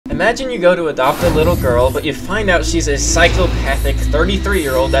Imagine you go to adopt a little girl, but you find out she's a psychopathic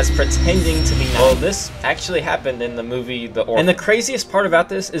 33-year-old that's pretending to be 9. Well, this actually happened in the movie The Orphan. And the craziest part about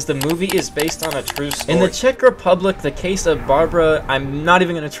this is the movie is based on a true story. In the Czech Republic, the case of Barbara, I'm not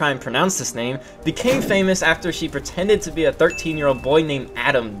even going to try and pronounce this name, became famous after she pretended to be a 13-year-old boy named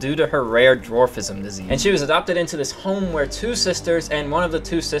Adam due to her rare dwarfism disease. And she was adopted into this home where 2 sisters and one of the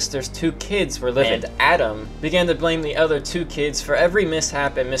 2 sisters' 2 kids were living. And Adam began to blame the other 2 kids for every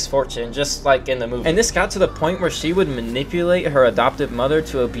mishap and misfortune, just like in the movie. And this got to the point where she would manipulate her adoptive mother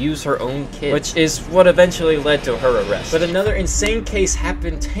to abuse her own kid, which is what eventually led to her arrest. But another insane case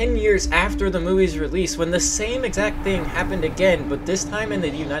happened 10 years after the movie's release, when the same exact thing happened again, but this time in the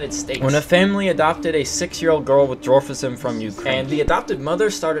United States, when a family adopted a 6-year-old girl with dwarfism from Ukraine. And the adopted mother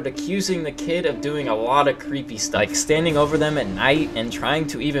started accusing the kid of doing a lot of creepy stuff, like standing over them at night and trying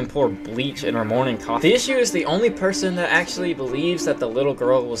to even pour bleach in her morning coffee. The issue is the only person that actually believes that the little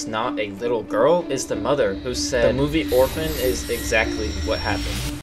girl was not a little girl is the mother, who said the movie Orphan is exactly what happened.